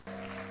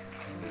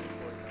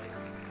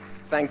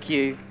Thank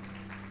you.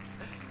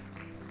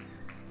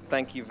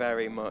 Thank you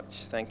very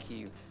much. Thank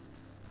you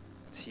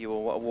to you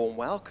all. What a warm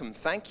welcome.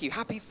 Thank you.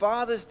 Happy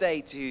Father's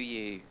Day to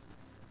you.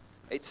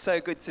 It's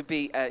so good to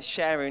be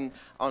sharing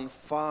on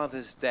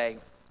Father's Day.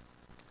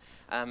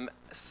 I've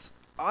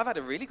had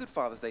a really good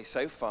Father's Day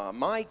so far.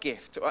 My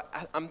gift,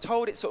 I'm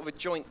told it's sort of a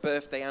joint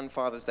birthday and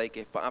Father's Day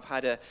gift, but I've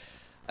had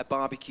a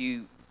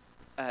barbecue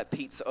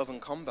pizza oven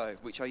combo,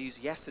 which I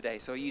used yesterday,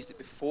 so I used it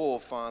before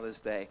Father's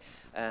Day.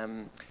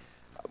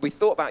 We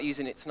thought about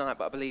using it tonight,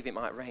 but I believe it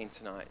might rain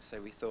tonight,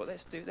 so we thought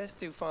let's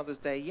do Father's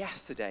Day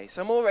yesterday.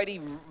 So I'm already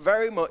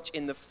very much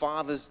in the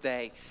Father's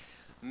Day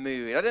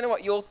mood. I don't know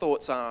what your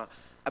thoughts are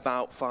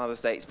about Father's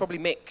Day. It's probably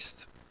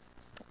mixed.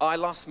 I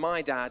lost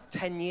my dad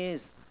 10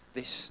 years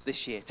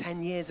this year.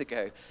 10 years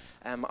ago,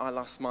 I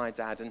lost my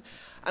dad, and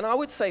I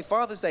would say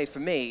Father's Day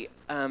for me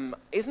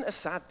isn't a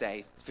sad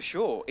day for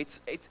sure.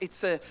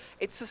 It's a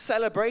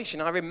celebration.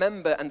 I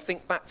remember and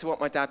think back to what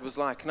my dad was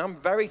like, and I'm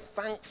very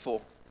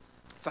thankful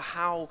for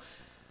how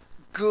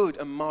good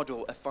a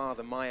model a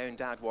father my own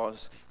dad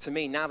was to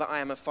me. Now that I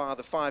am a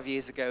father, 5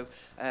 years ago,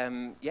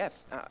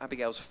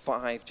 Abigail's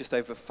 5, just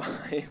over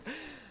 5.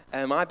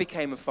 I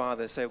became a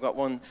father, so I've got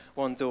one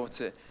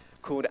daughter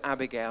called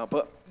Abigail.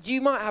 But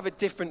you might have a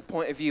different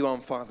point of view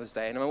on Father's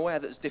Day, and I'm aware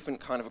that it's different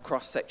kind of a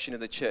cross-section of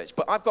the church.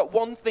 But I've got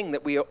one thing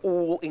that we are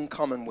all in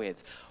common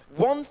with.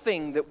 One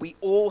thing that we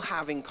all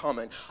have in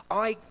common.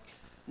 I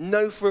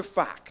know for a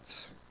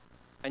fact,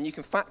 and you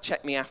can fact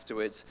check me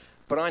afterwards,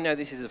 but I know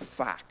this is a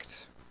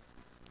fact.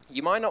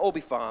 You might not all be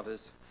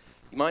fathers,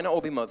 you might not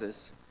all be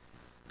mothers,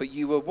 but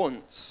you were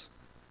once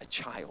a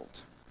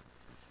child.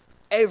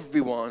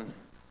 Everyone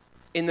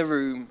in the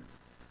room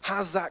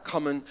has that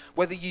common,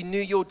 whether you knew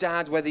your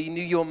dad, whether you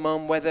knew your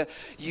mum, whether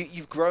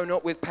you've grown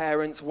up with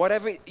parents,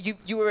 whatever,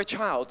 you were a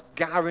child,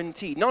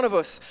 guaranteed. None of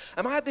us.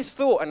 I had this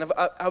thought, and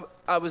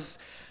I was,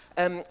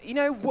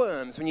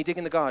 worms, when you dig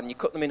in the garden, you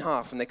cut them in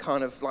half, and they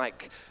kind of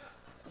like,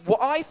 what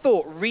I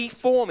thought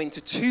reform into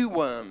two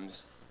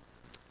worms.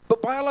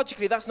 But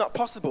biologically, that's not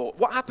possible.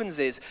 What happens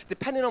is,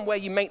 depending on where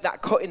you make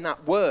that cut in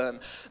that worm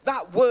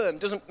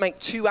doesn't make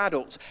two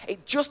adults.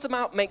 It just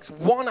about makes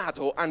one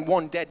adult and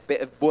one dead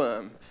bit of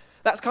worm.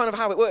 That's kind of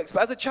how it works.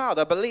 But as a child,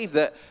 I believe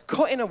that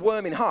cutting a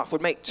worm in half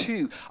would make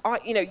two.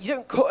 You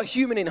don't cut a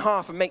human in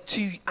half and make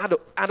two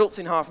adults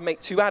in half and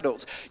make two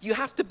adults. You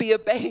have to be a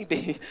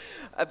baby.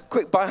 A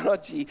quick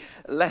biology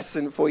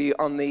lesson for you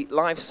on the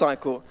life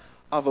cycle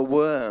of a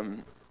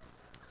worm.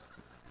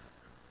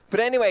 But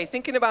anyway,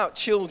 thinking about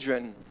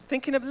children,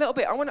 thinking a little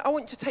bit, I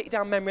want to take you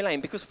down memory lane,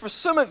 because for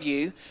some of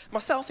you,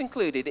 myself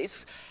included,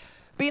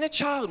 being a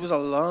child was a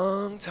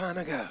long time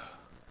ago.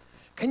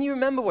 Can you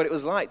remember what it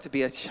was like to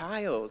be a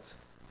child?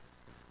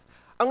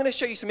 I'm going to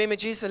show you some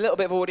images, a little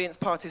bit of audience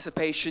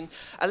participation,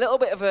 a little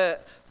bit of a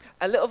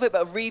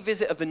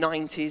revisit of the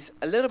 90s,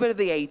 a little bit of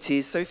the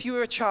 80s. So if you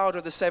were a child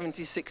of the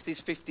 70s,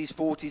 60s, 50s,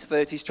 40s,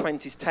 30s,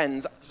 20s,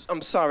 10s,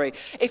 I'm sorry.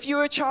 If you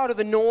were a child of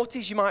the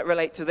noughties, you might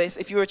relate to this.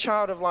 If you were a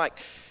child of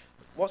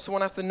what's the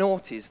one after the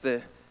noughties?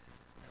 The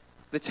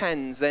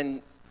 10s,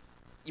 then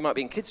you might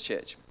be in kids'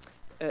 church.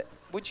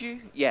 Would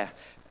you? Yeah.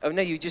 Oh,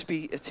 no, you'd just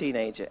be a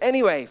teenager.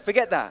 Anyway,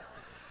 forget that.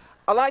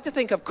 I like to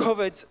think I've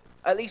covered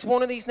at least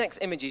one of these next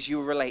images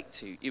you'll relate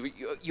to.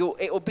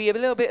 It will be a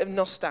little bit of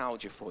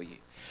nostalgia for you.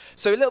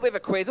 So a little bit of a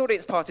quiz,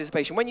 audience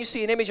participation. When you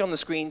see an image on the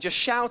screen, just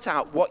shout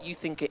out what you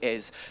think it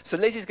is. So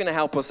Lizzie's going to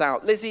help us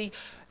out. Lizzie,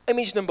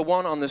 image number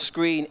 1 on the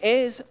screen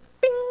is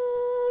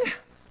bing.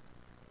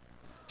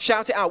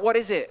 Shout it out. What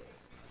is it?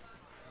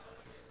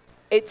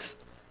 It's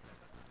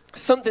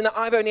something that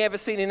I've only ever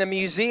seen in a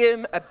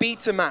museum, a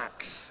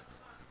Betamax.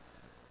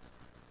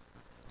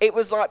 It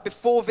was like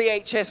before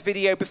VHS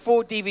video,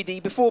 before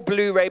DVD, before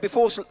Blu-ray,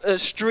 before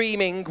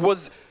streaming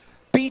was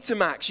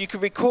Betamax. You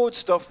could record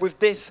stuff with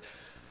this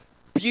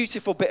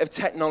beautiful bit of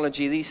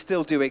technology. These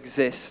still do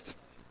exist.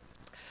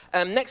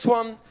 Next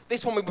one,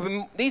 these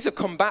have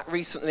come back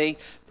recently.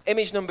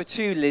 Image number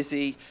 2,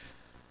 Lizzie,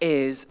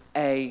 is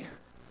a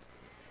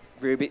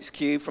Rubik's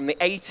Cube from the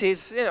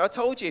 80s. I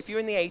told you, if you're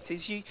in the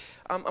 80s,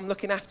 I'm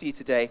looking after you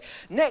today.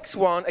 Next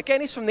one,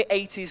 again, is from the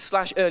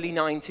 80s / early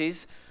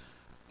 90s.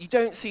 You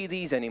don't see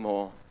these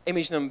anymore.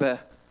 Image number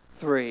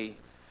 3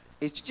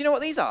 is, do you know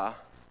what these are?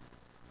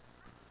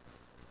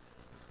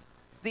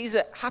 These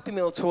are Happy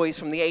Meal toys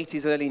from the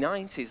 80s, early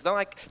 90s. They're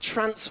like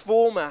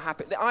Transformer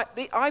Happy.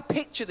 I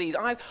picture these.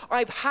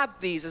 I've had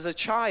these as a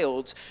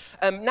child.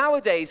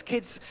 Nowadays,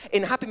 kids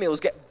in Happy Meals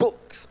get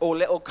books or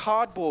little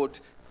cardboard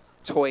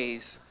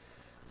toys.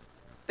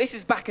 This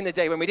is back in the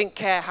day when we didn't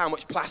care how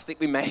much plastic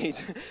we made.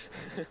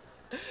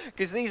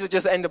 Because these would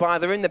just end up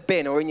either in the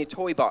bin or in your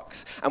toy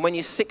box. And when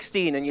you're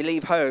 16 and you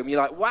leave home,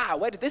 you're like, wow,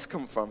 where did this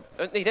come from?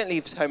 You don't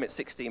leave home at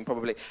 16,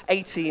 probably.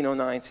 18 or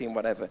 19,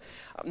 whatever.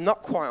 I'm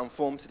not quite on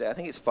form today. I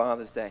think it's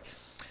Father's Day.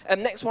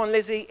 Next one,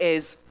 Lizzie,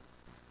 is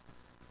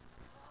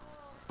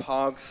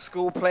Pogs.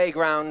 School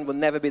playground will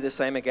never be the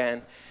same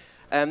again.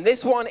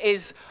 This one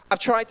is, I've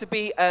tried to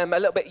be a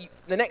little bit,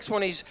 the next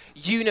one is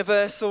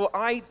universal.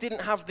 I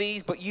didn't have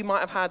these, but you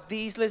might have had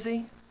these,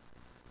 Lizzie.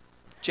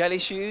 Jelly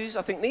shoes,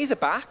 I think these are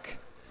back.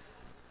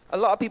 A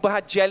lot of people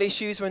had jelly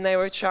shoes when they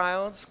were a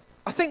child.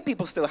 I think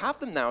people still have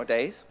them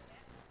nowadays.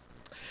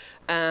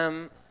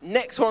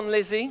 Next one,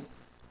 Lizzie.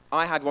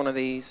 I had one of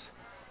these.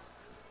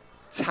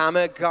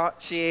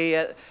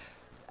 Tamagotchi,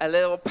 a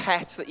little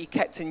pet that you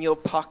kept in your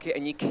pocket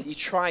and you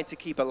tried to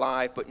keep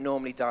alive, but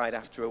normally died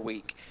after a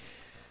week.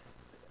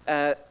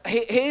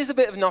 Here's a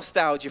bit of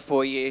nostalgia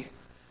for you.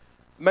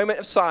 Moment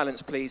of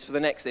silence, please, for the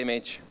next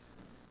image.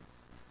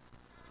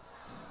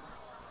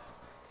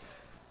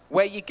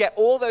 Where you get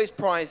all those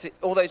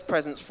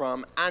presents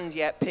from, and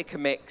yet pick a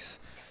mix.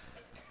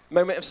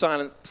 Moment of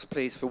silence,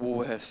 please, for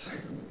Woolworths.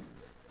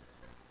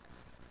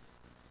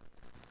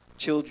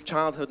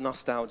 Childhood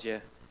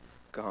nostalgia,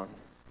 gone.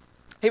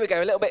 Here we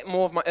go, a little bit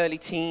more of my early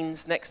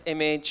teens. Next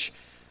image.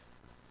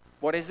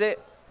 What is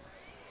it?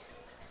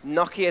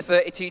 Nokia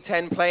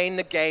 3210 playing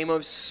the game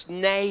of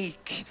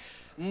Snake.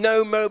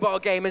 No mobile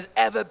game has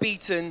ever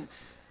beaten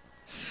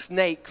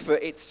Snake for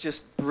its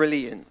just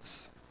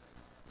brilliance.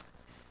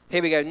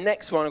 Here we go,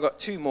 next one. I've got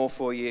two more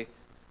for you.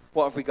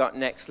 What have we got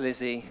next,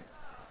 Lizzie?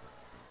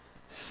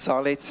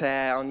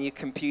 Solitaire on your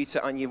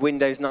computer, on your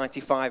Windows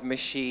 95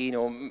 machine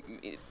or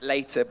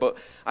later, but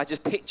I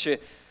just picture,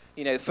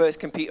 the first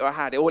computer I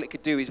had, all it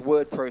could do is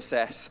word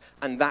process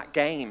and that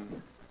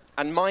game.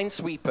 And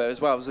Minesweeper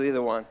as well was the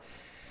other one.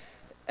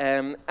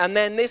 And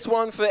then this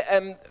one for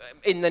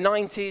in the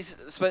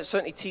 90s,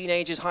 certainly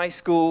teenagers, high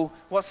school.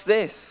 What's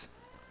this?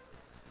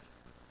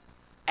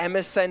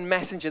 MSN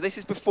Messenger. This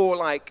is before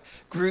like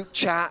group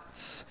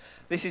chats.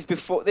 This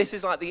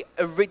is like the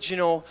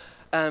original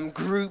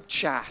group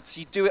chats.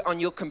 You do it on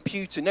your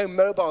computer. No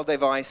mobile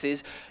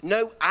devices,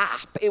 no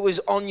app. It was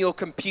on your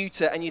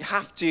computer and you'd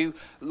have to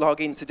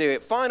log in to do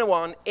it. Final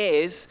one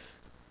is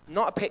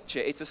not a picture,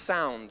 it's a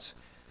sound.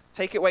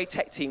 Take it away,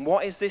 tech team.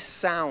 What is this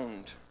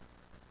sound?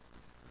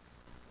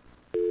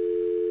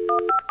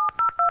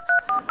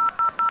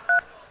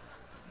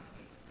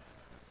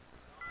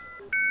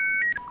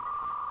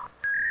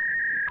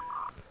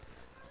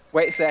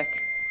 Wait a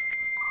sec.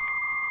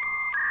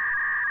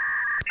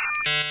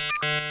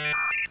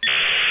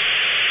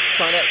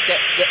 Trying to get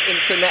the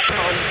internet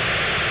on.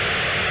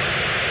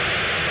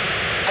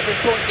 At this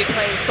point, you'd be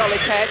playing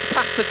solitaire to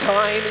pass the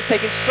time. It's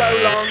taking so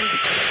long.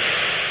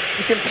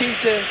 Your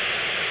computer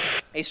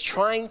is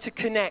trying to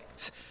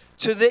connect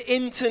to the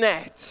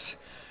internet.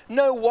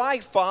 No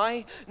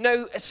Wi-Fi,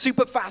 no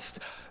super fast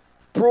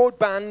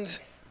broadband.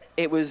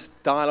 It was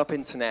dial-up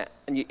internet.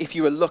 And if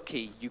you were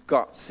lucky, you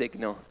got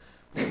signal.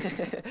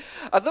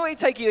 I thought I'd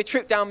take you a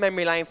trip down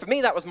memory lane. For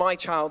me, that was my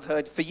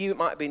childhood. For you, it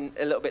might have been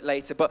a little bit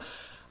later. But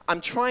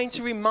I'm trying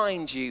to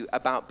remind you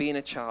about being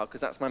a child, because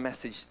that's my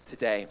message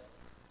today.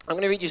 I'm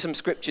going to read you some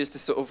scriptures to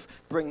sort of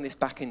bring this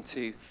back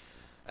into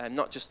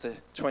not just the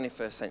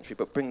 21st century,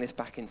 but bring this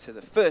back into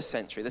the first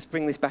century. Let's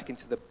bring this back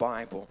into the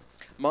Bible.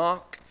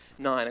 Mark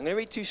 9. I'm going to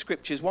read two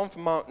scriptures, one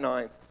from Mark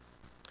 9,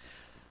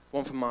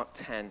 one from Mark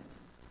 10.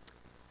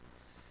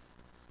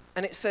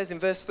 And it says in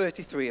verse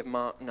 33 of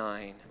Mark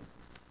 9,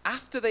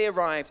 after they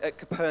arrived at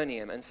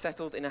Capernaum and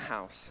settled in a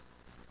house,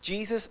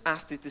 Jesus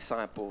asked his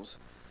disciples,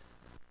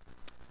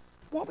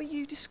 what were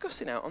you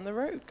discussing out on the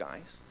road,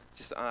 guys?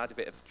 Just to add a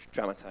bit of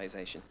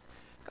dramatization.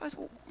 Guys,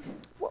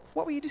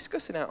 what were you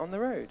discussing out on the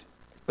road?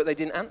 But they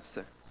didn't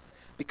answer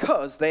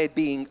because they had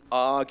been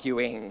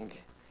arguing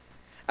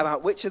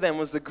about which of them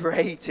was the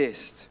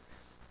greatest,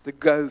 the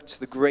GOAT,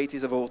 the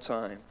greatest of all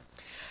time.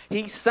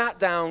 He sat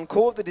down,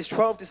 called the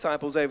 12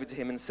 disciples over to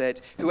him and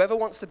said, whoever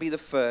wants to be the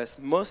first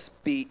must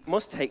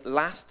take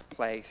last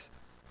place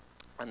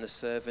and the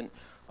servant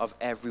of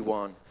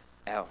everyone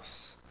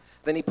else.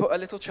 Then he put a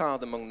little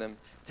child among them.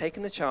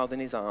 Taking the child in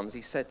his arms,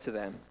 he said to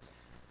them,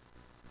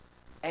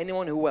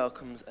 anyone who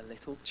welcomes a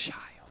little child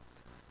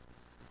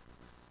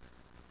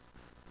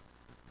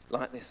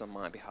like this on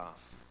my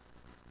behalf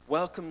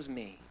welcomes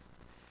me.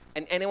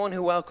 And anyone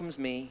who welcomes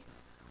me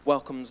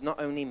welcomes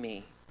not only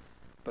me,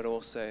 but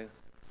also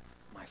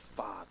my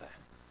Father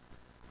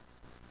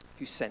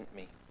who sent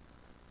me.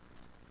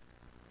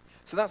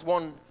 So that's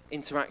one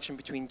interaction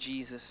between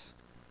Jesus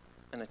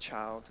and a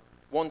child.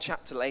 One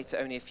chapter later,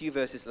 only a few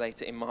verses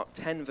later, in Mark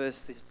 10,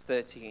 verse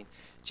 13,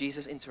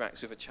 Jesus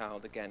interacts with a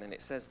child again, and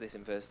it says this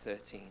in verse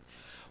 13.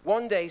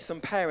 One day, some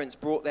parents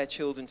brought their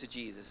children to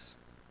Jesus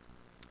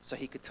so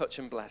he could touch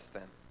and bless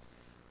them.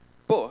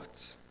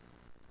 But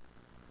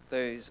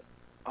those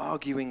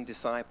arguing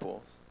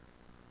disciples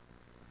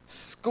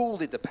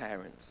scolded the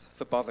parents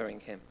for bothering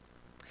him.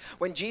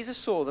 When Jesus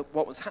saw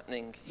what was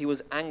happening, he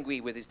was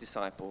angry with his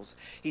disciples.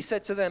 He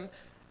said to them,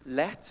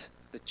 let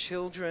the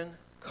children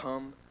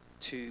come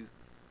to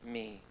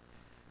me.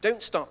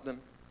 Don't stop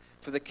them,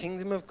 for the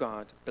kingdom of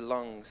God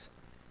belongs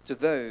to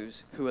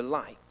those who are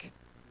like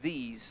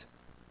these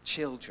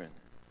children.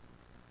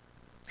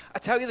 I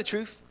tell you the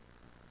truth,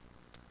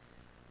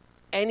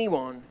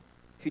 anyone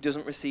who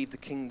doesn't receive the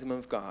kingdom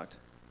of God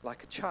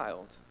like a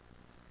child,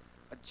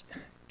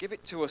 give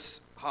it to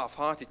us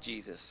half-hearted,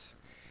 Jesus.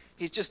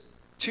 He's just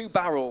two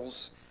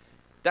barrels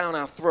down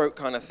our throat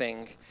kind of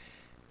thing.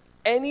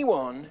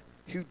 Anyone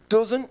who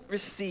doesn't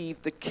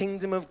receive the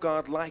kingdom of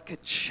God like a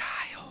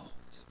child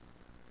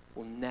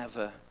will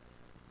never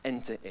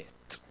enter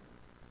it.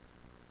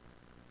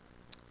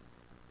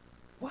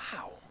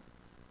 Wow.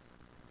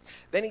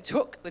 Then he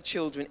took the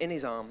children in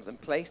his arms and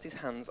placed his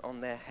hands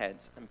on their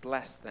heads and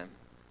blessed them.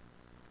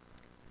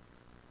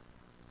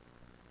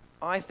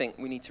 I think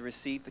we need to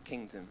receive the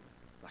kingdom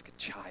like a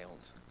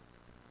child.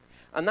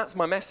 And that's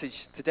my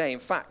message today. In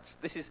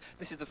fact, this is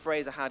the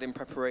phrase I had in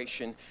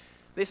preparation.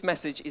 This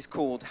message is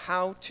called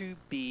How to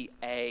Be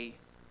a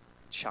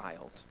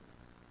Child.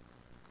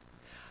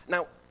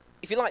 Now,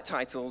 if you like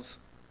titles,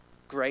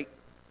 great.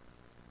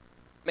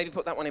 Maybe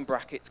put that one in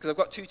brackets, because I've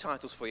got two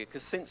titles for you.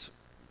 Because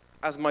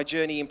as my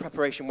journey in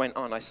preparation went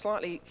on, I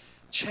slightly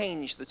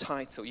changed the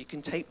title. You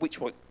can take which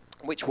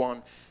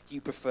one you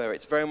prefer.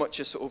 It's very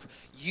much a sort of,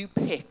 you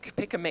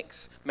pick a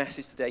mix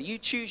message today. You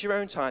choose your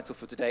own title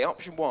for today.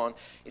 Option 1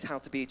 is How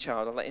to Be a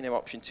Child. I'll let you know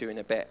option 2 in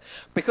a bit.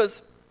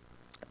 Because,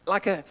 I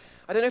don't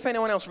know if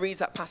anyone else reads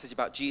that passage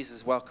about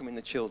Jesus welcoming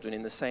the children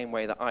in the same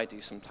way that I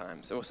do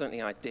sometimes, or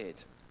certainly I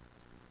did.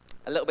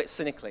 A little bit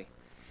cynically.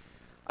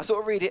 I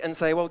sort of read it and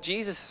say, well,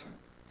 Jesus,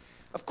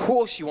 of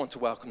course you want to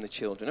welcome the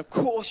children. Of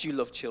course you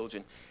love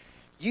children.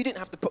 You didn't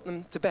have to put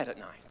them to bed at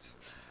night.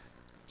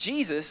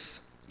 Jesus,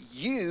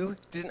 you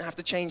didn't have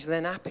to change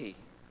their nappy.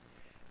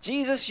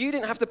 Jesus, you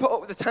didn't have to put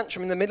up with the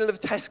tantrum in the middle of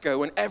Tesco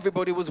when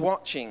everybody was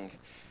watching.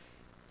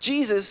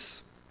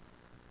 Jesus,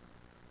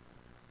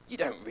 you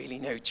don't really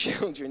know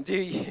children, do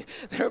you?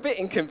 They're a bit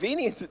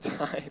inconvenient at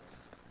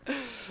times.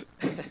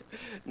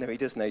 No, he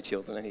does know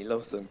children and he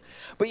loves them.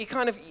 But it's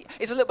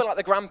a little bit like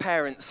the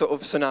grandparents sort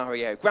of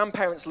scenario.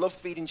 Grandparents love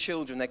feeding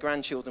their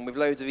grandchildren with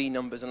loads of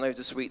E-numbers and loads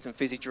of sweets and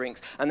fizzy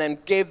drinks and then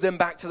give them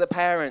back to the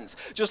parents.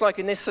 Just like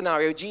in this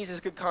scenario, Jesus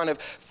could kind of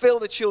fill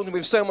the children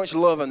with so much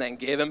love and then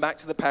give them back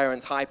to the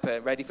parents,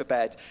 hyper, ready for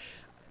bed.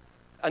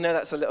 I know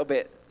that's a little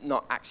bit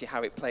not actually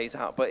how it plays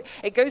out, but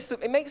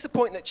it makes the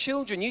point that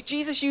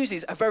Jesus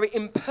uses a very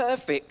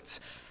imperfect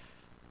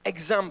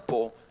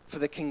example for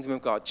the kingdom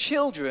of God.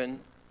 Children,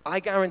 I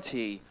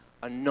guarantee,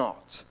 are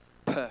not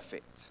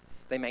perfect.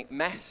 They make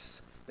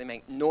mess, they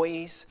make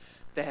noise,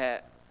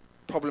 they're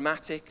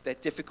problematic, they're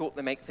difficult,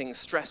 they make things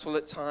stressful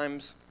at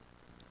times.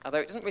 Although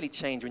it doesn't really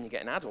change when you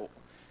get an adult.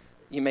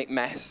 You make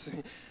mess,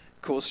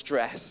 cause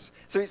stress.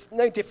 So it's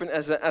no different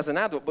as an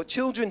adult, but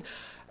children,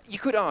 you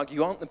could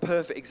argue, aren't the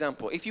perfect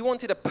example. If you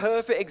wanted a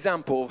perfect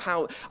example of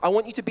how, I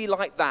want you to be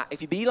like that.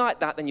 If you be like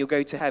that, then you'll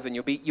go to heaven.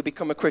 You'll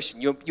become a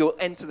Christian. You'll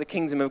enter the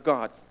kingdom of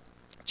God.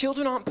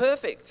 Children aren't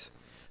perfect.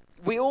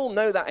 We all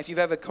know that if you've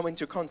ever come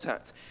into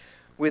contact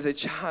with a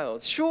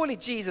child. Surely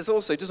Jesus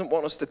also doesn't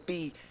want us to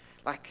be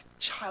like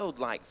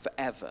childlike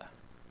forever.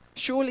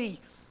 Surely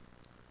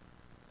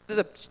there's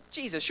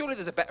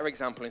a better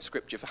example in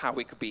Scripture for how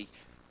we could be,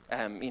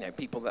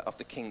 people of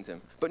the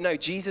kingdom. But no,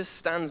 Jesus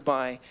stands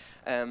by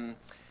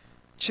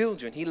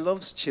children. He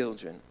loves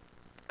children.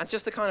 And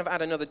just to kind of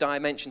add another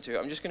dimension to it,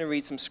 I'm just going to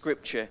read some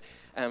scripture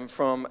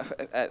from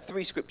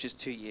 3 scriptures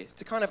to you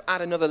to kind of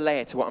add another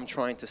layer to what I'm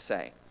trying to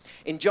say.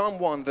 In John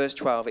 1, verse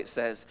 12, it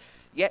says,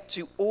 "Yet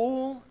to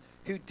all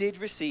who did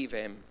receive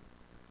him,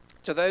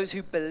 to those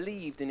who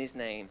believed in his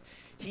name,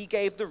 he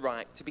gave the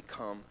right to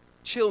become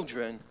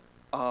children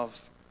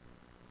of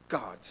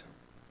God."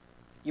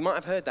 You might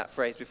have heard that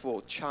phrase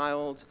before,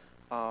 child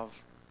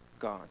of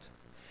God.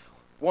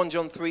 1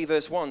 John 3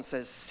 verse 1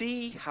 says,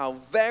 "See how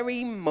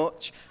very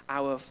much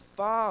our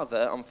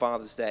Father on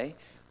Father's Day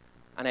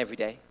and every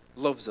day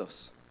loves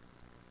us.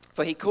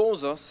 For he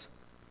calls us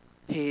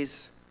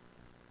his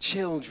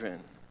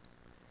children."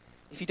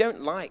 If you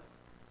don't like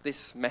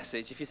this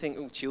message, if you think,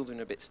 oh,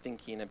 children are a bit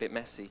stinky and a bit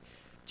messy,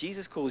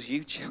 Jesus calls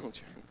you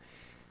children.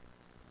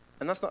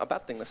 And that's not a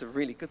bad thing, that's a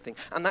really good thing.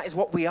 And that is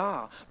what we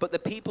are. But the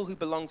people who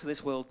belong to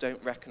this world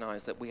don't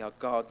recognize that we are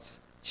God's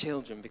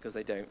children because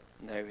they don't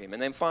know him.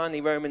 And then finally,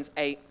 Romans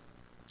 8,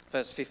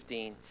 verse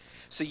 15.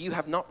 "So you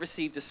have not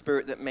received a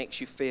spirit that makes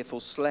you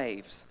fearful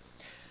slaves.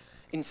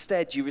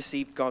 Instead, you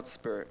received God's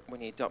Spirit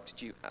when he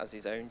adopted you as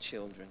his own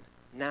children.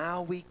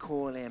 Now we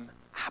call him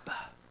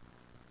Abba,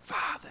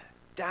 Father,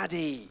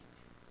 Daddy."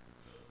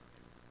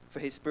 For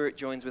his Spirit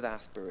joins with our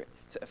spirit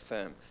to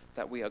affirm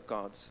that we are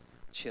God's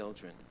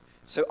children.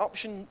 So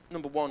option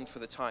number 1 for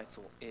the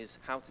title is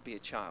How to Be a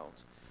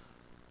Child.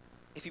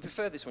 If you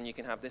prefer this one, you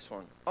can have this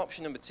one.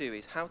 Option number 2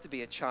 is How to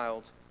Be a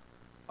Child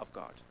of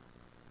God.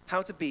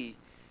 How to be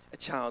a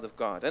child of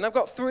God. And I've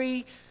got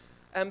 3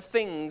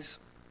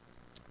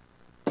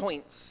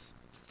 points,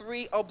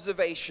 3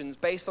 observations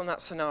based on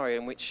that scenario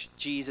in which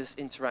Jesus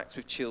interacts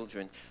with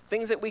children.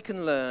 Things that we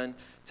can learn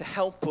to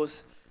help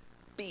us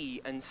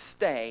be and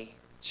stay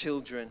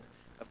children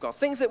of God.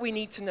 Things that we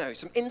need to know,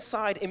 some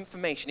inside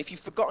information. If you've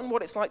forgotten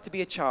what it's like to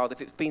be a child,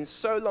 if it's been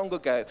so long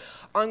ago,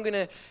 I'm going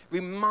to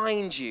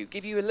remind you,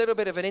 give you a little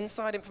bit of an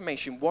inside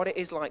information, what it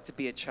is like to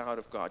be a child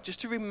of God,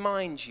 just to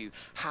remind you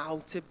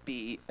how to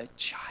be a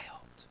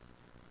child.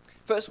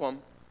 First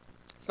one,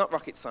 it's not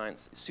rocket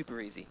science, it's super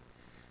easy.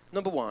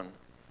 Number 1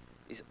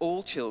 is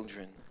all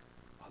children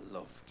are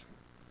loved.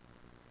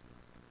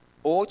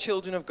 All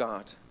children of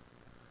God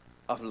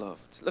are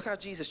loved. Look how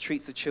Jesus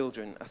treats the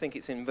children. I think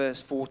it's in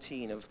verse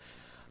 14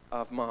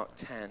 of Mark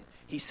 10.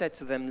 He said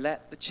to them,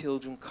 let the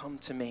children come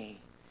to me.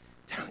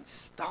 Don't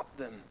stop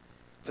them,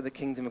 for the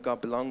kingdom of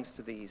God belongs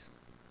to these.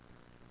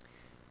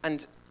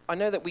 And I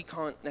know that we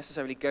can't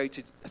necessarily go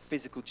to a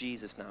physical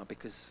Jesus now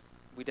because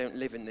we don't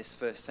live in this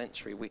first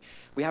century.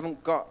 We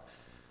haven't got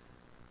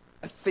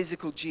a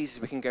physical Jesus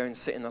we can go and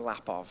sit in the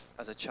lap of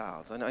as a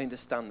child. And I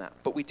understand that.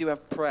 But we do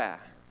have prayer.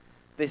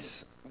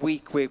 This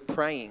week we're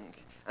praying.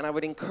 And I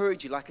would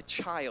encourage you, like a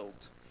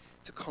child,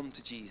 to come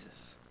to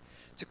Jesus.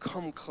 To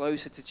come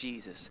closer to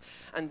Jesus.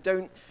 And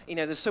don't,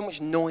 there's so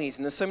much noise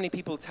and there's so many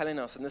people telling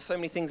us and there's so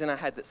many things in our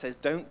head that says,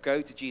 don't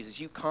go to Jesus.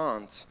 You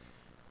can't.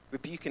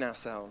 Rebuking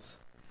ourselves.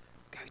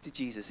 Go to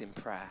Jesus in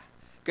prayer.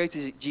 Go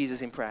to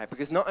Jesus in prayer.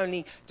 Because not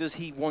only does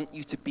he want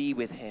you to be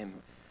with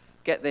him,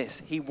 get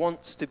this, he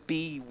wants to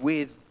be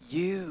with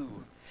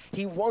you.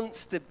 He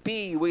wants to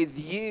be with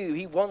you.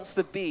 He wants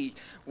to be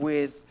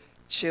with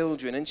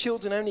children. And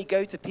children only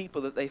go to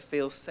people that they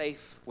feel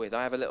safe with.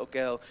 I have a little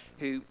girl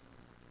who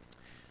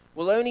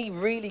will only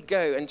really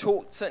go and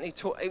talk.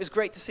 It was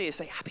great to see her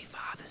say Happy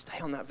Father's Day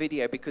on that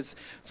video because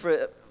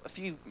for a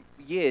few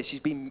years she's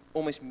been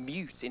almost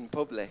mute in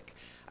public.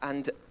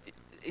 And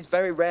it's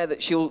very rare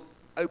that she'll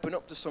open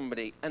up to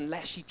somebody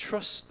unless she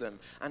trusts them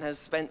and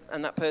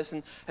that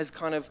person has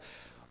kind of,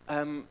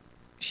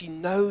 she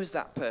knows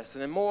that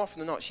person. And more often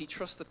than not, she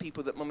trusts the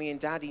people that mummy and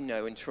daddy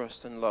know and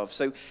trust and love.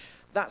 So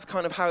that's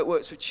kind of how it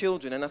works with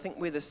children. And I think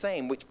we're the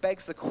same, which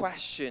begs the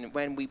question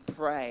when we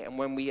pray and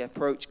when we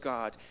approach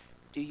God,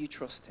 do you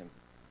trust him?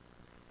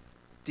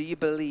 Do you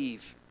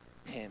believe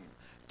him?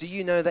 Do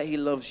you know that he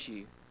loves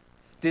you?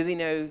 Do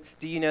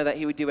you know that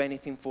he would do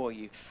anything for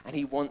you? And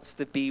he wants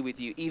to be with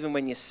you, even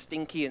when you're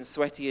stinky and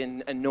sweaty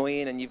and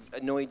annoying and you've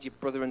annoyed your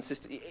brother and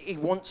sister. He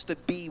wants to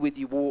be with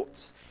you,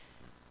 warts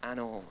and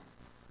all.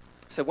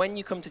 So when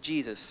you come to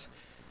Jesus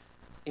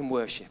in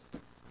worship,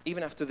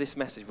 even after this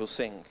message we'll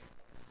sing,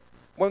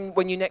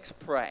 when you next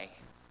pray,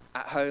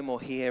 at home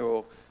or here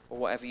or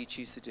whatever you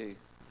choose to do,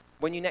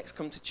 when you next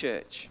come to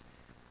church,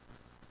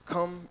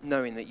 come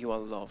knowing that you are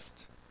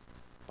loved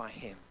by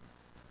him,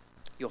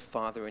 your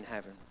Father in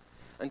heaven.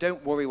 And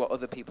don't worry what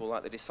other people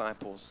like the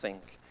disciples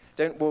think.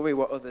 Don't worry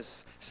what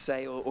others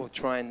say or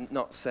try and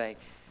not say.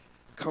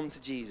 Come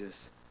to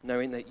Jesus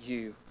knowing that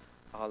you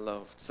are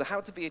loved. So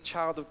how to be a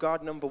child of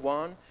God, number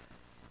one,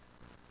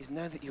 is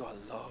know that you are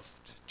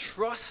loved.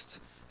 Trust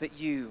that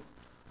you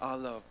are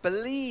loved.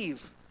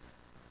 Believe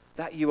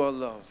that you are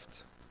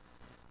loved.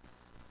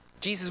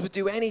 Jesus would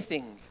do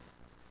anything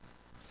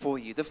for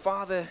you. The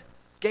Father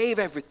gave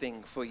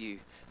everything for you.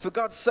 For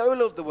God so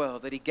loved the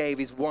world that he gave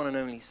his one and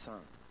only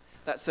Son,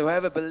 that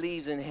whoever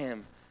believes in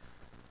him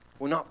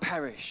will not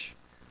perish,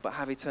 but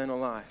have eternal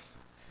life.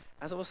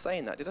 As I was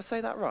saying that, did I say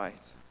that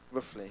right?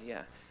 Roughly,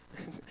 yeah.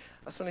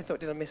 I suddenly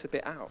thought, did I miss a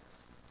bit out?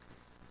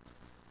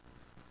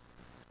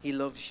 He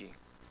loves you.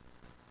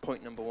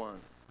 Point number one.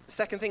 The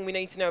second thing we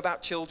need to know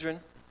about children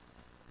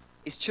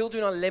is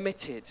children are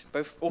limited.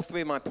 All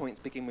three of my points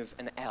begin with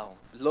an L.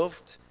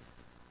 Loved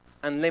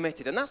and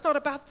limited. And that's not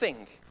a bad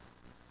thing.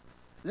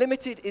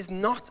 Limited is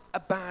not a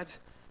bad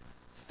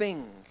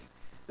thing.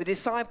 The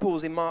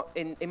disciples in Mark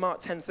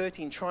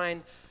 10:13 try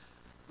and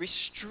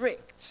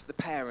restrict the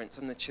parents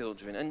and the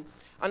children. And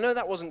I know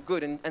that wasn't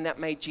good and that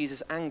made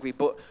Jesus angry,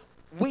 but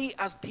we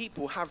as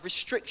people have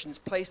restrictions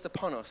placed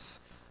upon us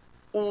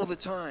all the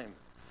time.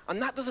 And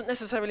that doesn't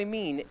necessarily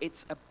mean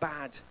it's a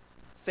bad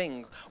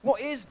thing. What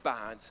is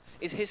bad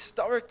is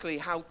historically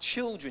how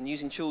children,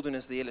 using children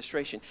as the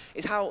illustration,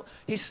 is how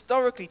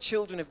historically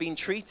children have been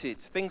treated.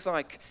 Things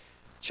like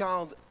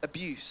child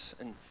abuse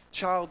and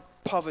child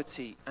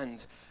poverty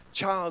and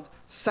child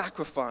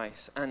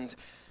sacrifice and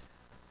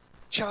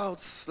child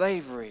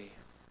slavery.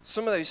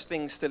 Some of those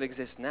things still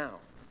exist now.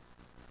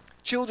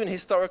 Children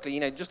historically,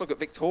 just look at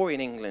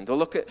Victorian England or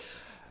look at,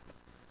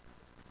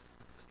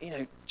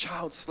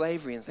 child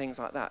slavery and things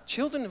like that.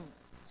 Children have,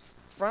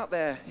 throughout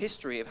their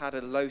history, have had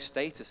a low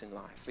status in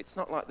life. It's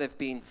not like they've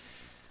been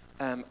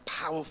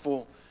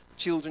powerful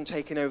children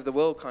taking over the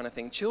world kind of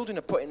thing. Children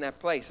are put in their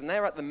place and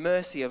they're at the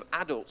mercy of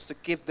adults to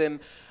give them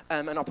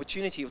an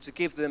opportunity or to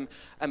give them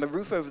a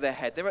roof over their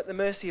head. They're at the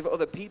mercy of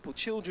other people.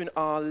 Children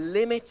are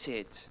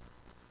limited.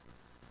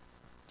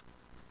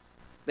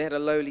 They had a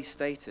lowly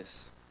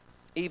status.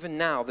 Even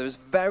now, there's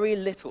very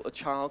little a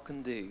child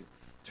can do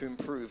to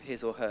improve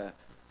his or her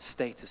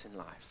status in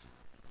life.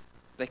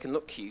 They can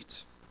look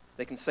cute,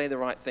 they can say the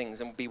right things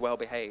and be well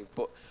behaved,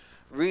 but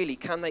really,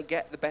 can they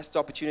get the best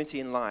opportunity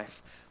in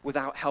life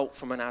without help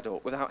from an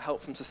adult, without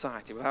help from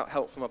society, without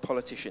help from a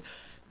politician?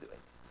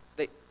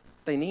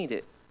 They need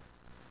it.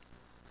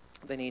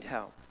 They need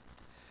help.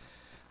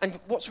 And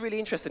what's really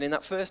interesting in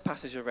that first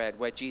passage I read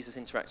where Jesus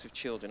interacts with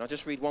children, I'll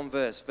just read one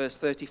verse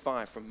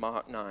 35 from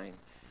Mark 9.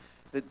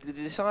 The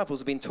disciples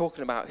have been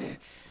talking about,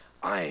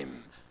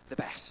 I'm the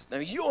best. No,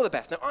 you're the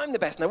best. No, I'm the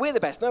best. No, we're the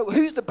best. No,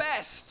 who's the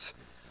best?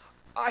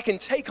 I can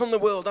take on the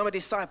world. I'm a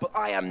disciple.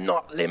 I am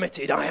not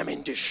limited. I am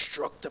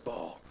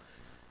indestructible.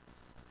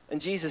 And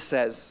Jesus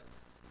says,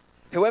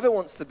 whoever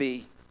wants to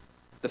be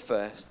the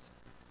first,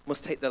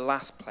 must take the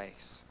last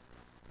place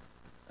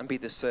and be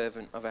the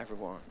servant of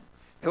everyone.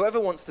 Whoever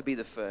wants to be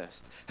the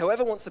first,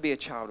 whoever wants to be a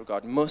child of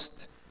God,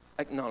 must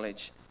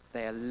acknowledge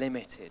they are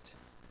limited.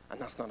 And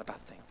that's not a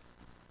bad thing.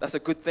 That's a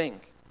good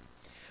thing.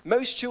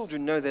 Most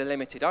children know they're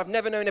limited. I've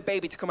never known a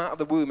baby to come out of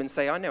the womb and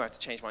say, I know how to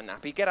change my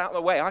nappy. Get out of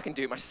the way. I can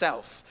do it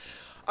myself.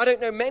 I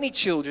don't know many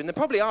children. There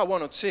probably are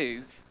one or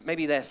two.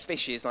 Maybe they're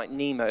fishes like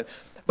Nemo.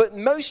 But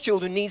most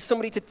children need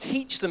somebody to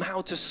teach them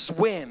how to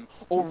swim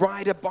or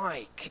ride a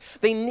bike.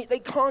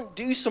 They can't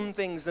do some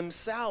things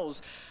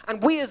themselves.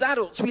 And we as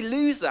adults, we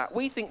lose that.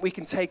 We think we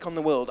can take on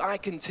the world. I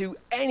can do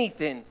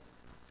anything.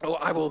 Or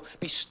I will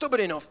be stubborn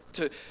enough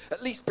to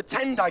at least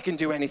pretend I can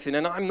do anything,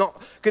 and I'm not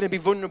going to be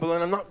vulnerable,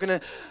 and I'm not going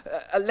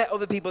to let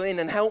other people in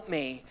and help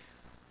me.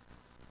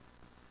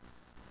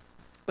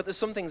 But there's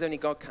some things only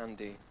God can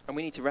do, and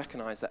we need to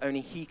recognize that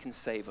only He can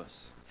save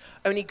us.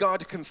 Only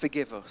God can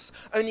forgive us.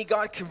 Only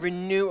God can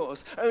renew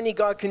us. Only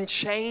God can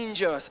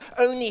change us.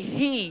 Only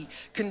He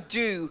can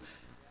do.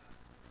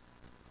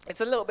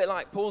 It's a little bit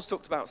like Paul's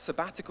talked about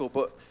sabbatical,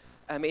 but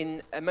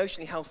in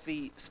emotionally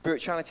healthy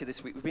spirituality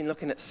this week, we've been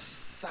looking at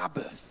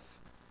Sabbath,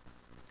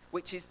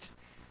 which is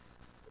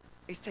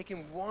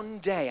taking one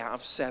day out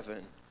of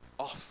 7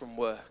 off from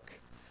work.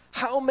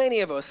 How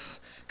many of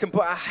us can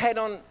put our hand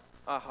on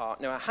our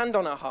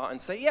heart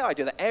and say, yeah, I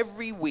do that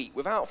every week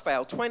without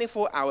fail,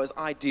 24 hours,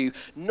 I do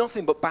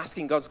nothing but bask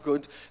in God's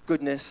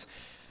goodness.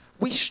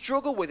 We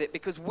struggle with it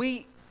because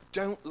we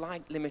don't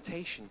like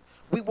limitation.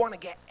 We want to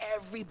get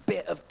every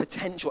bit of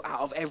potential out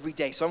of every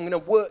day. So I'm going to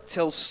work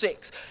till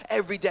 6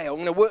 every day. I'm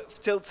going to work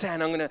till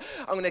 10.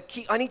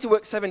 I need to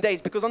work 7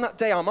 days because on that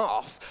day I'm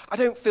off. I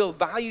don't feel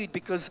valued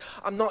because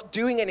I'm not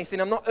doing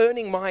anything. I'm not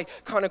earning my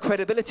kind of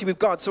credibility with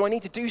God. So I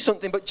need to do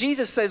something. But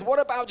Jesus says, what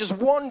about just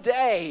one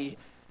day?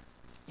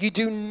 You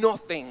do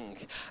nothing.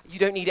 You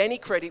don't need any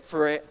credit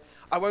for it.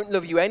 I won't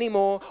love you any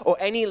more or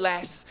any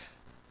less.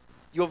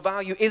 Your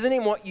value isn't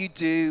in what you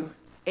do.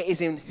 It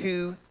is in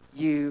who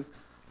you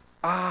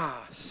are.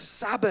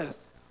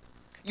 Sabbath.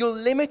 You're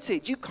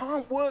limited. You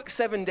can't work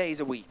 7 days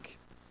a week.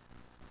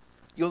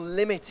 You're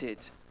limited.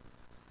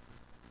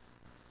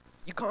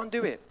 You can't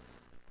do it.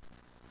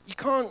 You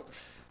can't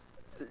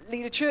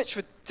lead a church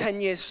for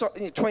 10 years,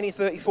 20,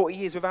 30, 40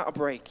 years without a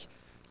break.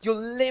 You're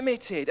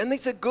limited. And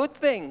it's a good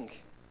thing.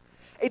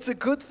 It's a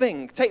good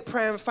thing. Take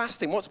prayer and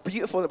fasting. What's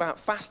beautiful about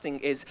fasting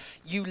is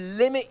you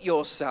limit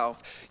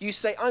yourself. You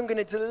say, I'm going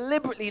to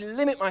deliberately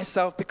limit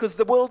myself because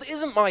the world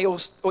isn't my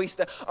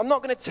oyster. I'm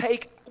not going to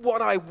take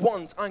what I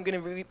want. I'm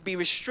going to be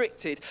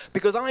restricted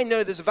because I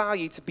know there's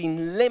value to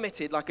being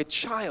limited like a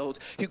child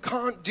who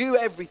can't do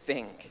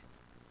everything.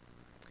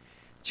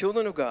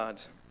 Children of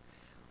God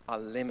are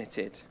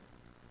limited.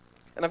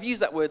 And I've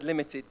used that word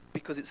limited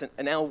because it's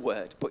an L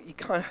word, but you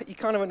kind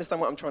of understand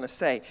what I'm trying to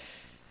say.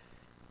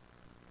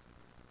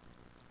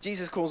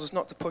 Jesus calls us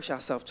not to push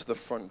ourselves to the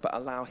front, but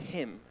allow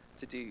Him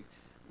to do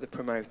the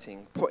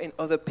promoting, putting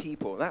other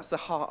people. That's the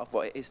heart of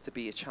what it is to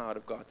be a child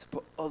of God, to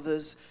put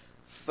others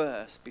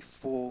first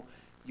before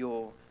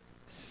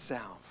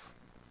yourself.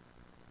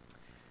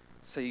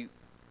 So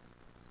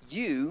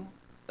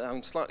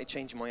I'm slightly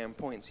changing my own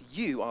points,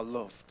 you are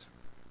loved.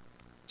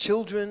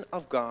 Children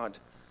of God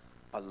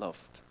are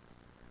loved.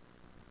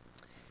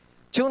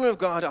 Children of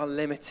God are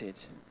limited,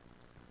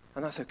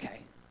 and that's okay.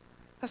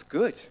 That's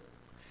good.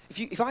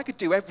 If I could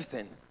do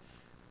everything,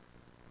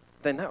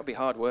 then that would be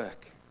hard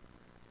work.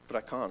 But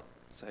I can't,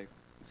 so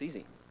it's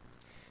easy.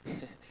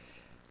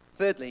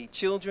 Thirdly,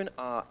 children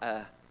are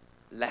a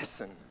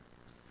lesson.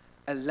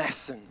 A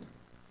lesson.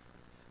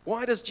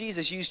 Why does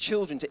Jesus use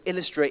children to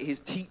illustrate His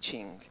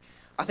teaching?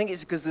 I think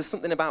it's because there's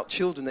something about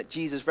children that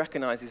Jesus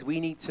recognizes we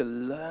need to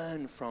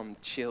learn from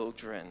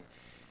children.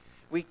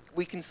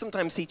 We can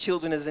sometimes see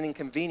children as an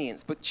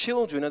inconvenience, but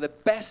children are the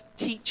best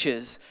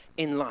teachers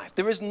in life.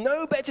 There is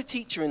no better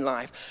teacher in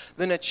life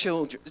than a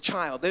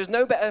child. There's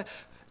no better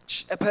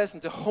a person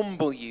to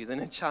humble you than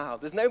a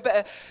child. There's no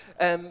better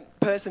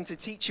person to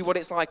teach you what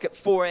it's like at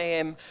 4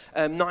 a.m.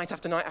 Night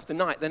after night after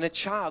night than a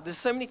child. There's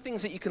so many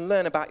things that you can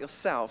learn about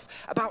yourself,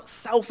 about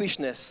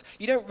selfishness.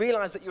 You don't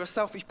realize that you're a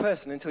selfish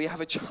person until you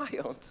have a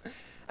child,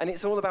 and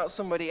it's all about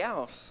somebody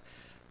else.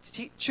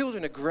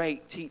 Children are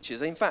great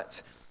teachers. In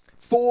fact,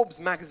 Forbes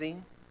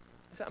magazine,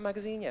 is that a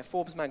magazine? Yeah,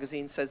 Forbes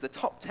magazine says the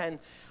top 10,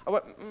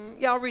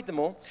 I'll read them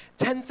all.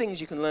 10 things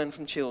you can learn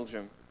from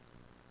children.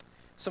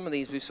 Some of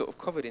these we've sort of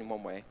covered in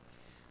one way.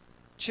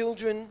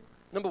 Children,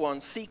 number 1,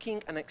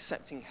 seeking and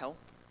accepting help.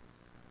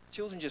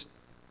 Children just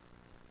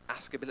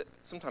ask a bit,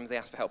 sometimes they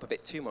ask for help a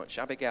bit too much.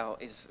 Abigail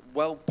is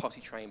well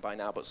potty trained by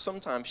now, but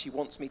sometimes she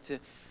wants me to,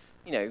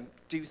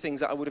 do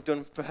things that I would have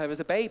done for her as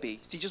a baby.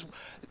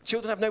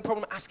 Children have no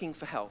problem asking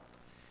for help.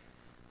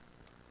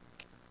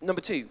 Number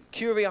 2,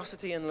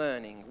 curiosity and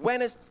learning.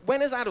 When as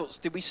adults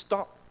did we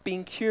stop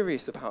being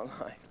curious about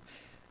life?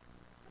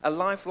 A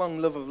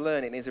lifelong love of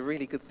learning is a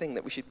really good thing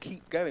that we should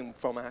keep going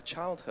from our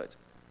childhood.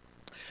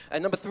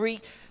 Number 3,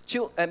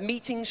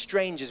 meeting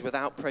strangers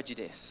without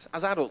prejudice.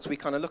 As adults, we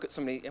kind of look at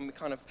somebody and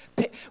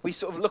we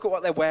sort of look at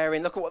what they're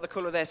wearing, look at what the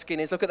color of their skin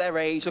is, look at their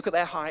age, look at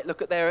their height,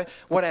 look at their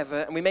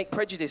whatever, and we make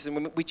prejudice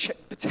and we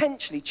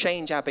potentially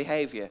change our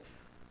behavior.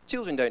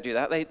 Children don't do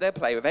that. They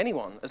play with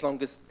anyone as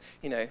long as,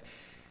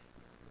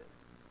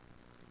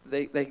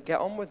 they get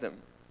on with them.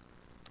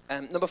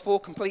 Number 4,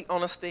 complete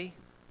honesty.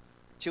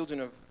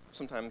 Children are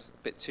sometimes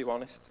a bit too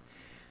honest.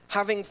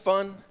 Having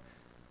fun.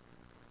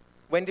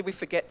 When did we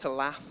forget to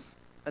laugh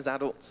as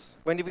adults?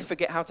 When did we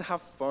forget how to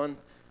have fun?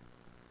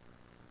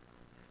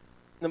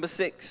 Number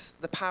 6,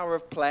 the power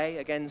of play.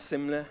 Again,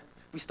 similar.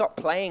 We stopped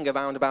playing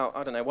around about,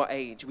 I don't know, what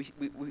age? We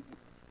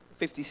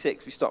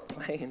 56, we stopped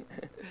playing.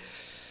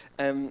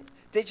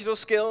 Digital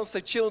skills. So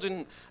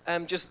children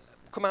just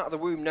come out of the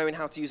womb knowing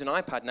how to use an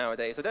iPad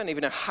nowadays. I don't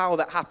even know how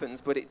that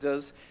happens, but it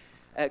does.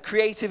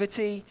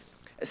 Creativity,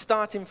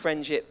 starting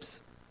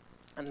friendships,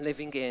 and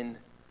living in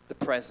the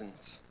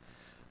present.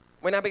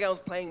 When Abigail's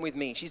playing with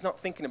me, she's not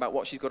thinking about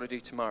what she's got to do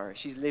tomorrow.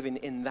 She's living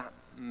in that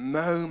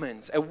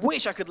moment. I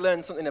wish I could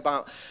learn something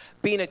about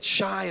being a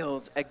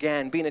child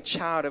again, being a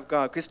child of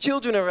God, because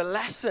children are a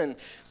lesson.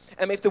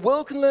 If the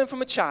world can learn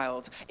from a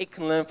child, it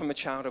can learn from a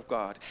child of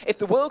God. If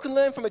the world can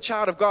learn from a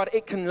child of God,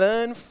 it can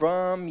learn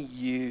from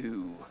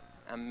you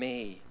and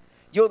me.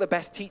 You're the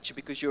best teacher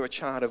because you're a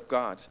child of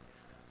God.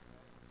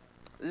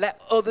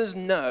 Let others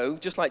know,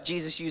 just like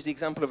Jesus used the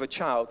example of a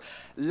child,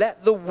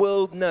 let the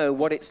world know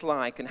what it's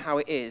like and how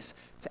it is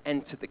to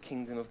enter the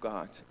kingdom of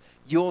God.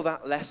 You're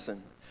that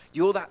lesson.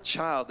 You're that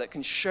child that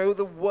can show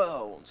the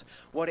world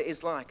what it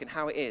is like and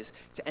how it is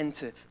to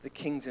enter the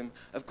kingdom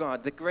of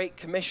God. The Great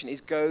Commission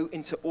is go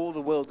into all the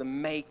world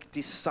and make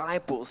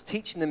disciples,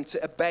 teaching them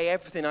to obey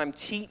everything I'm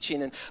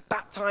teaching and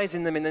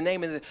baptizing them in the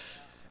name of the...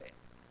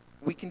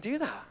 We can do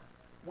that.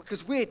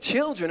 Because we're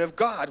children of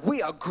God.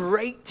 We are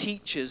great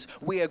teachers.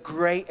 We are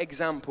great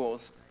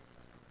examples.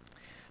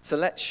 So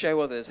let's show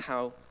others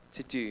how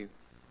to do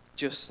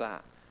just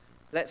that.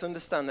 Let's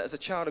understand that as a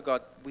child of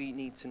God, we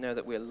need to know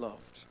that we're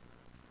loved.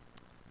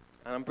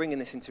 And I'm bringing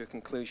this into a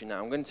conclusion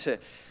now.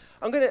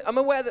 I'm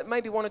aware that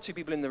maybe 1 or 2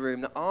 people in the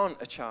room that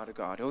aren't a child of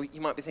God, or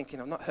you might be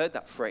thinking, I've not heard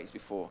that phrase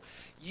before.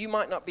 You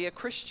might not be a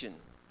Christian.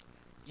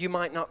 You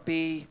might not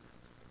be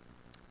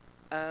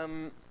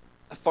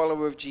a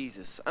follower of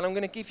Jesus. And I'm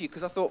going to give you,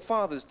 because I thought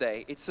Father's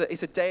Day, it's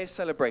a day of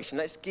celebration.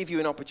 Let's give you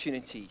an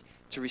opportunity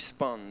to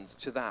respond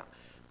to that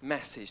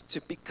message,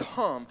 to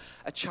become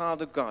a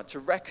child of God, to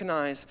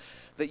recognize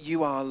that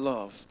you are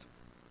loved.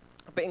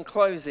 But in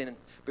closing,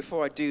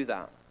 before I do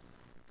that,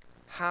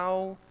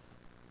 how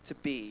to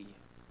be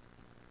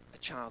a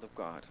child of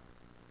God.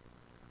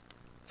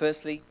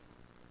 Firstly,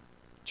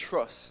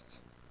 trust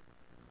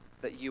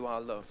that you are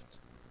loved.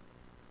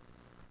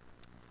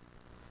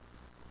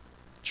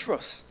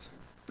 Trust.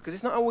 Because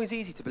it's not always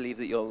easy to believe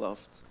that you're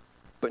loved.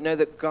 But know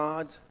that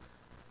God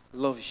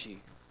loves you.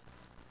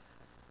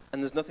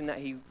 And there's nothing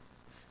that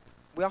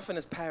we often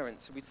as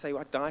parents, we'd say,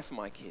 well, I'd die for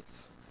my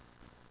kids.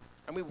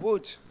 And we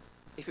would.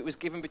 If it was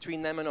given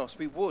between them and us,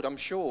 we would, I'm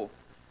sure.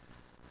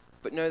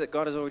 But know that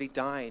God has already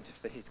died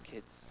for his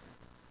kids.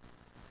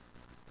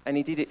 And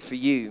he did it for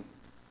you.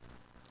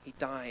 He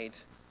died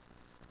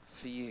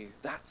for you.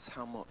 That's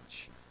how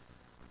much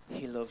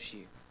he loves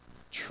you.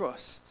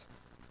 Trust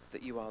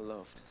that you are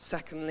loved.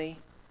 Secondly,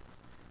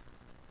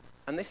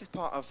 and this is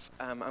part of,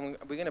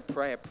 we're going to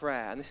pray a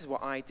prayer, and this is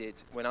what I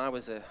did when I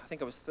was, I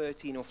think I was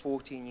 13 or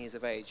 14 years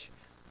of age.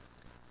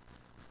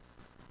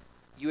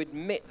 You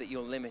admit that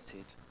you're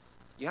limited.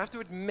 You have to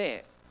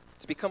admit,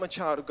 to become a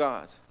child of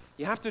God,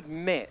 you have to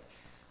admit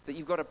that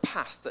you've got a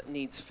past that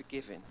needs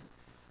forgiving.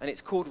 And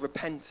it's called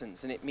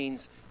repentance, and it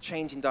means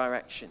changing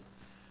direction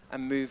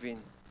and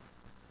moving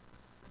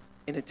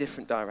in a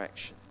different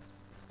direction.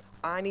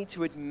 I need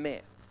to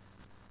admit,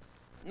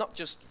 not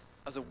just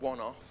as a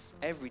one-off,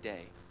 every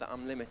day, that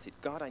I'm limited.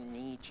 God, I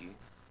need you.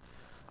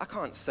 I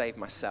can't save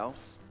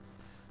myself.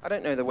 I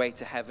don't know the way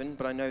to heaven,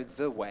 but I know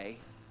the way.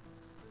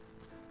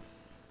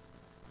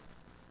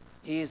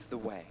 He is the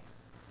way.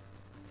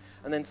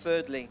 And then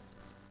thirdly,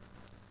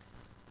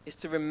 is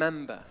to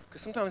remember,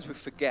 because sometimes we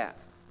forget.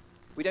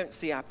 We don't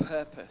see our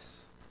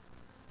purpose.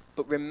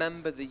 But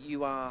remember that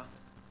you are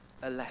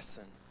a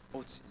lesson.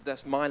 Or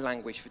that's my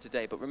language for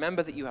today. But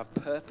remember that you have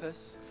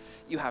purpose.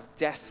 You have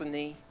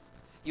destiny.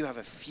 You have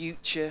a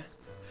future.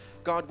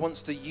 God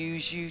wants to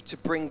use you to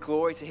bring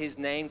glory to his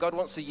name. God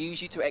wants to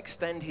use you to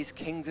extend his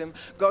kingdom.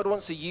 God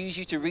wants to use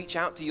you to reach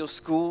out to your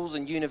schools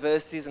and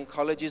universities and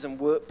colleges and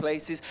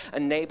workplaces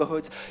and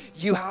neighborhoods.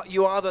 You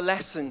are the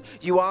lesson.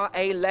 You are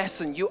a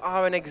lesson. You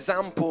are an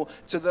example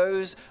to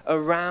those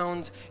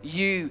around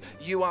you.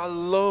 You are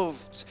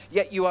loved,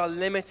 yet you are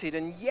limited.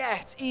 And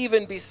yet,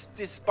 even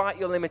despite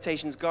your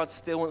limitations, God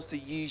still wants to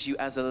use you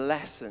as a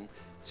lesson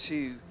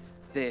to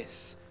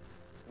this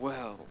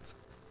world.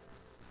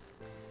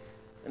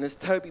 And as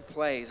Toby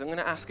plays, I'm going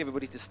to ask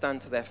everybody to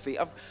stand to their feet.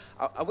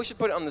 I wish I'd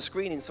put it on the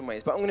screen in some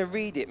ways, but I'm going to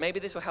read it. Maybe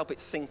this will help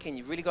it sink in.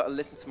 You've really got to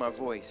listen to my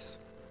voice.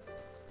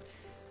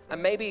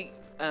 And maybe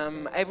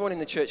everyone in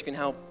the church can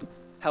help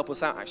help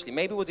us out, actually.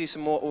 Maybe we'll do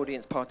some more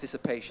audience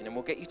participation and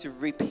we'll get you to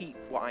repeat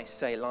what I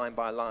say line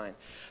by line.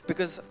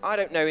 Because I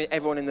don't know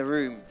everyone in the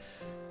room.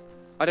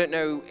 I don't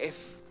know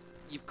if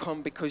you've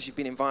come because you've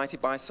been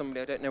invited by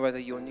somebody. I don't know whether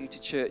you're new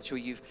to church or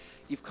you've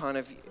kind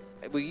of,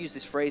 we use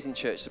this phrase in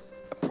church,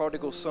 a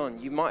prodigal son.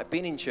 You might have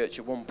been in church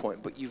at one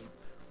point, but you've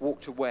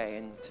walked away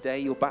and today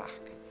you're back.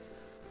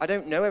 I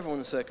don't know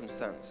everyone's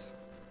circumstance,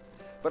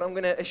 but I'm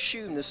going to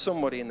assume there's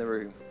somebody in the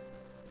room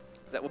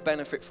that will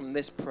benefit from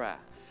this prayer.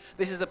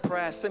 This is a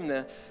prayer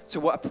similar to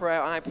what a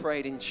prayer I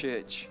prayed in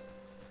church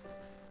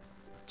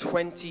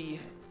 20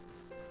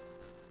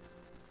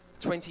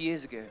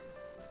 years ago.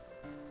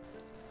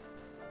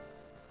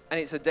 And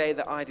it's a day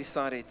that I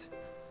decided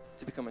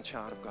to become a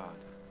child of God.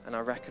 And I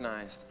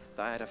recognized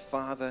that I had a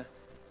Father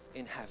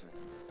in heaven.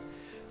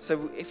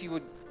 So if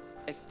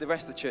the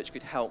rest of the church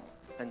could help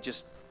and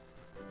just,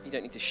 you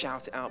don't need to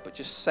shout it out, but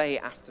just say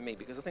it after me,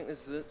 because I think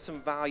there's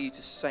some value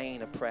to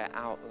saying a prayer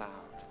out loud.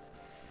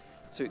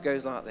 So it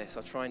goes like this.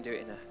 I'll try and do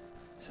it in a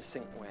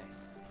succinct way.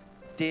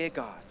 Dear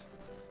God,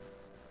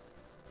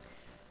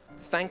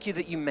 thank you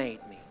that you made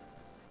me.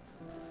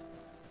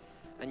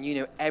 And you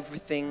know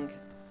everything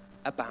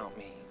about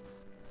me.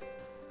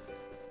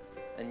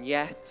 And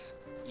yet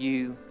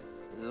you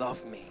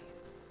love me.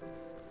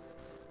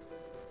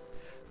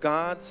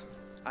 God,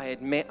 I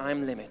admit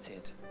I'm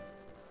limited.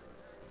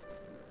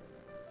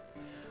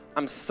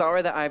 I'm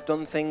sorry that I've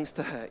done things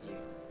to hurt you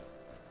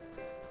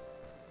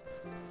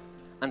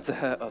and to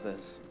hurt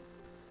others.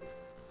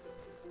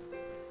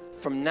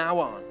 From now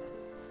on,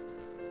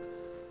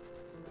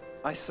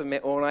 I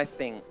submit all I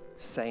think,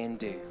 say, and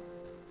do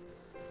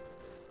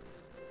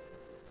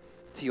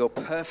to your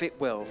perfect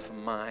will for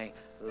my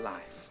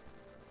life.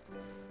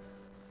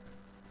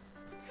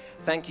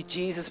 Thank you,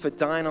 Jesus, for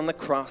dying on the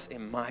cross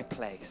in my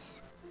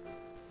place,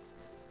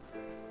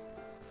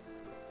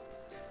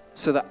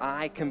 so that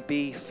I can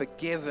be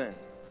forgiven.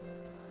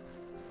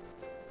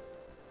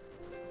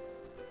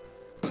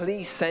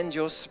 Please send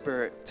your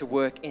Spirit to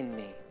work in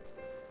me,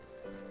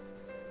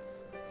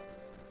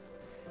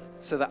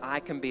 so that I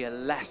can be a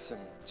lesson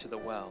to the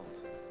world.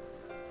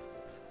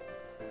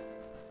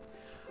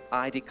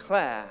 I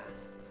declare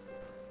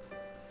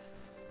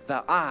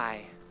that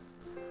I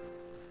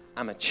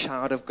am a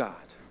child of God.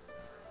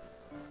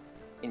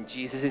 In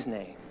Jesus'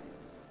 name,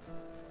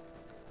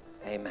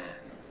 amen.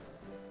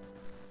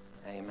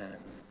 Amen.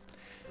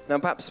 Now,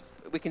 perhaps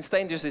we can stay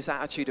in just this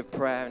attitude of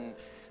prayer,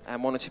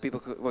 and one or two people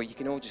could, well, you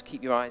can all just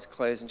keep your eyes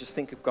closed and just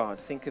think of God,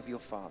 think of your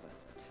Father.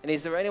 And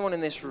is there anyone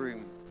in this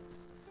room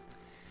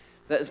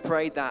that has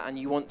prayed that and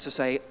you want to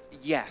say,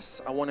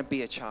 yes, I want to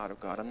be a child of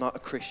God. I'm not a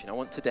Christian. I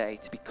want today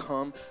to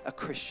become a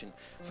Christian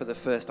for the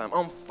first time.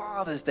 On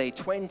Father's Day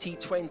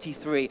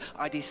 2023,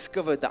 I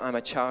discovered that I'm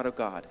a child of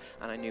God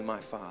and I knew my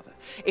Father.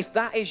 If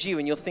that is you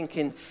and you're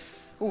thinking,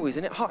 oh,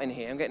 isn't it hot in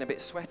here? I'm getting a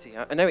bit sweaty.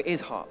 I know it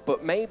is hot,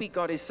 but maybe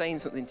God is saying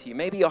something to you.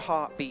 Maybe your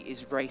heartbeat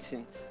is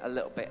racing a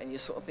little bit and you're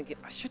sort of thinking,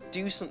 I should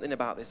do something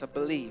about this. I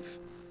believe.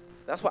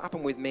 That's what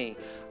happened with me.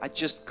 I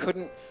just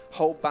couldn't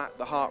hold back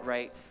the heart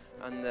rate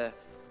and the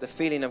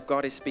feeling of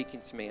God is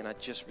speaking to me, and I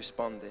just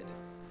responded.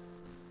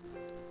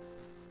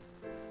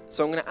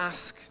 So I'm going to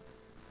ask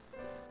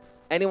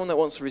anyone that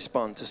wants to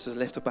respond just to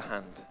lift up a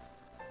hand,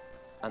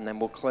 and then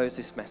we'll close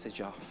this message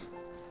off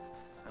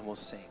and we'll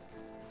sing.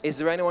 Is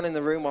there anyone in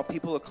the room while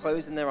people are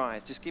closing their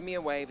eyes? Just give me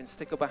a wave and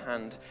stick up a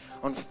hand.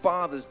 On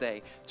Father's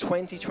Day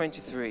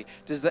 2023,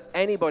 does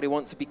anybody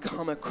want to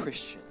become a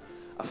Christian,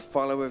 a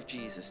follower of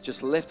Jesus?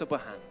 Just lift up a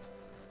hand.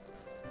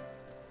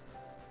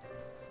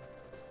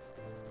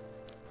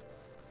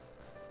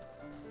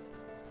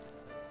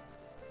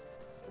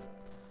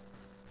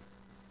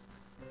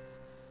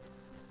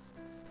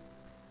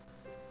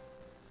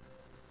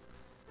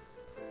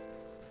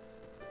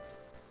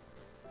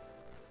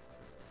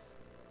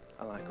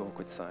 I like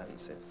awkward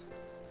silences.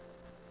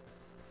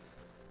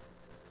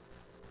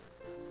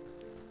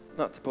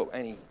 Not to put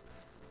any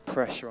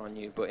pressure on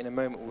you, but in a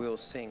moment we'll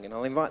sing, and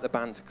I'll invite the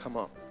band to come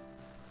up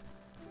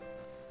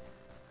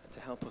to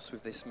help us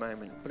with this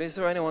moment. But is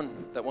there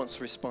anyone that wants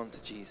to respond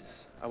to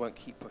Jesus? I won't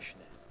keep pushing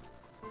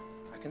it.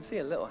 I can see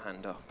a little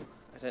hand up.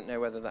 I don't know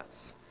whether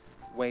that's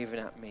waving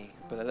at me,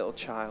 but a little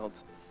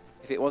child.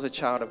 If it was a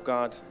child of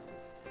God,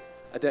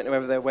 I don't know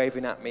whether they're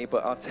waving at me,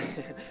 but I'll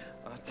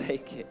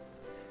take it.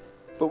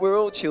 But we're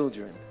all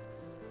children.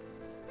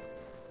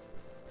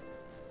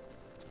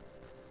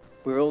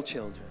 We're all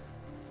children.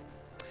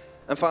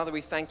 And Father, we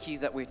thank you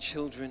that we're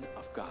children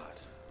of God.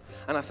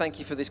 And I thank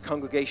you for this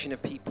congregation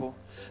of people.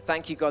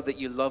 Thank you, God, that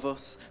you love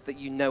us, that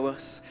you know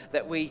us,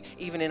 that we,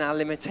 even in our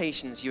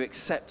limitations, you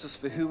accept us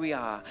for who we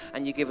are,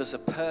 and you give us a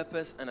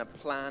purpose and a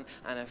plan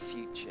and a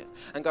future.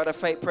 And God,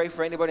 I pray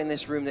for anybody in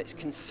this room that's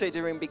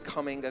considering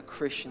becoming a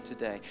Christian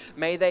today.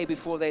 May they,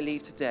 before they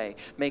leave today,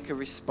 make a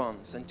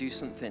response and do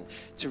something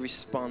to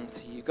respond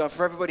to you. God,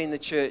 for everybody in the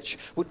church,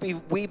 would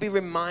we be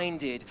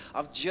reminded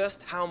of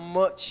just how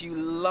much you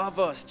love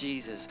us,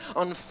 Jesus.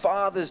 On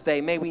Father's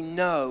Day, may we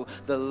know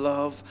the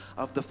love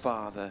of the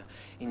Father.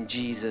 In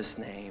Jesus'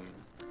 name,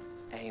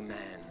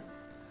 amen.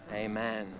 Amen.